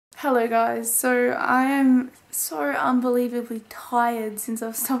Hello guys, so I am so unbelievably tired since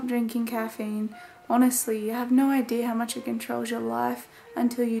I've stopped drinking caffeine. Honestly, you have no idea how much it controls your life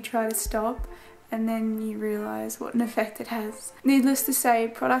until you try to stop and then you realise what an effect it has. Needless to say,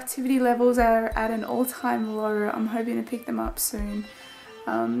 productivity levels are at an all-time low. I'm hoping to pick them up soon.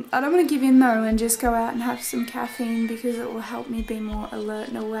 I don't want to give in though and just go out and have some caffeine because it will help me be more alert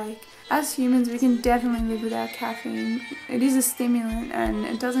and awake. As humans, we can definitely live without caffeine. It is a stimulant and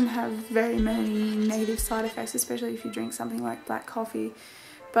it doesn't have very many negative side effects, especially if you drink something like black coffee.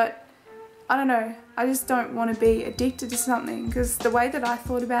 But I don't know, I just don't want to be addicted to something, because the way that I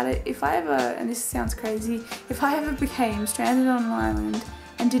thought about it, if I ever, and this sounds crazy, if I ever became stranded on an island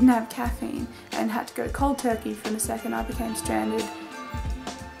and didn't have caffeine and had to go cold turkey from the second I became stranded,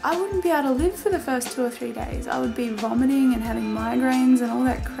 I wouldn't be able to live for the first 2 or 3 days. I would be vomiting and having migraines and all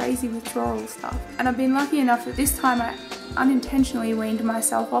that crazy withdrawal stuff. And I've been lucky enough that this time I unintentionally weaned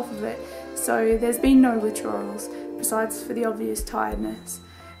myself off of it, so there's been no withdrawals, besides for the obvious tiredness.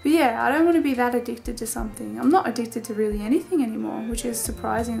 But yeah, I don't want to be that addicted to something. I'm not addicted to really anything anymore, which is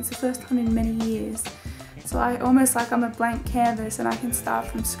surprising. It's the first time in many years. So almost like I'm a blank canvas and I can start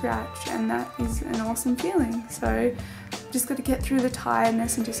from scratch, and that is an awesome feeling. So just got to get through the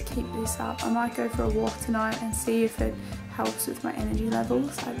tiredness and just keep this up. I might go for a walk tonight and see if it helps with my energy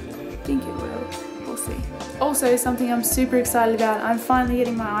levels. I think it will. We'll see. Also, something I'm super excited about, I'm finally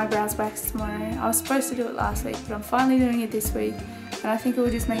getting my eyebrows waxed tomorrow. I was supposed to do it last week, but I'm finally doing it this week, and I think it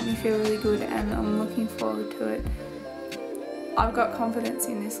will just make me feel really good, and I'm looking forward to it. I've got confidence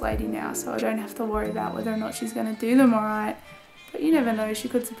in this lady now, so I don't have to worry about whether or not she's going to do them alright. But you never know, she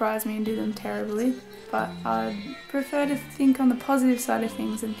could surprise me and do them terribly. But I'd prefer to think on the positive side of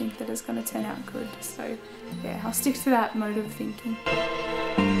things and think that it's going to turn out good. So yeah, I'll stick to that mode of thinking.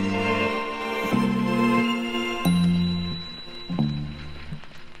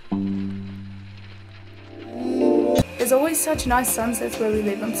 There's always such nice sunsets where we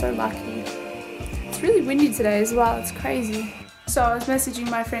live. I'm so lucky. It's really windy today as well, it's crazy. So I was messaging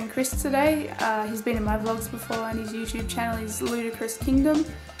my friend Chris today. He's been in my vlogs before, and his YouTube channel is Ludicrous Kingdom,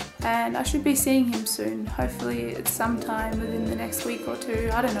 and I should be seeing him soon. Hopefully it's sometime within the next week or two,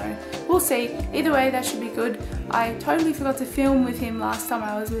 I don't know. We'll see. Either way, that should be good. I totally forgot to film with him last time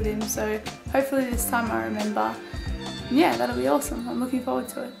I was with him, so hopefully this time I remember. Yeah, that'll be awesome. I'm looking forward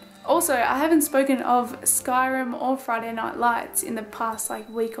to it. Also, I haven't spoken of Skyrim or Friday Night Lights in the past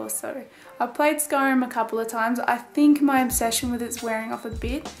week or so. I've played Skyrim a couple of times. I think my obsession with it's wearing off a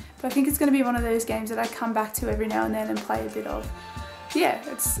bit, but I think it's going to be one of those games that I come back to every now and then and play a bit of. Yeah,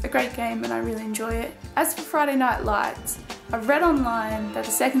 it's a great game and I really enjoy it. As for Friday Night Lights, I've read online that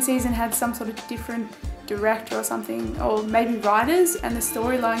the second season had some sort of different director or something, or maybe writers, and the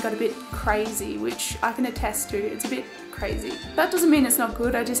storyline got a bit crazy, which I can attest to. It's a bit crazy. That doesn't mean it's not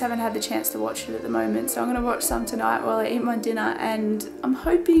good, I just haven't had the chance to watch it at the moment, so I'm going to watch some tonight while I eat my dinner, and I'm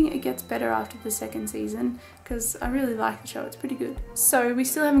hoping it gets better after the second season, because I really like the show, it's pretty good. So we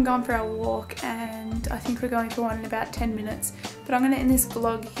still haven't gone for our walk, and I think we're going for one in about 10 minutes, but I'm going to end this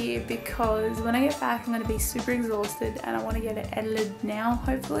vlog here because when I get back I'm going to be super exhausted and I want to get it edited now,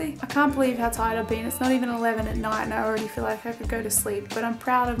 hopefully. I can't believe how tired I've been. It's not even 11 at night and I already feel like I could go to sleep, but I'm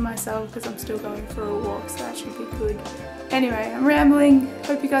proud of myself because I'm still going for a walk, so that should be good. Anyway, I'm rambling.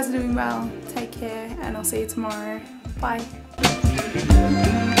 Hope you guys are doing well. Take care and I'll see you tomorrow. Bye.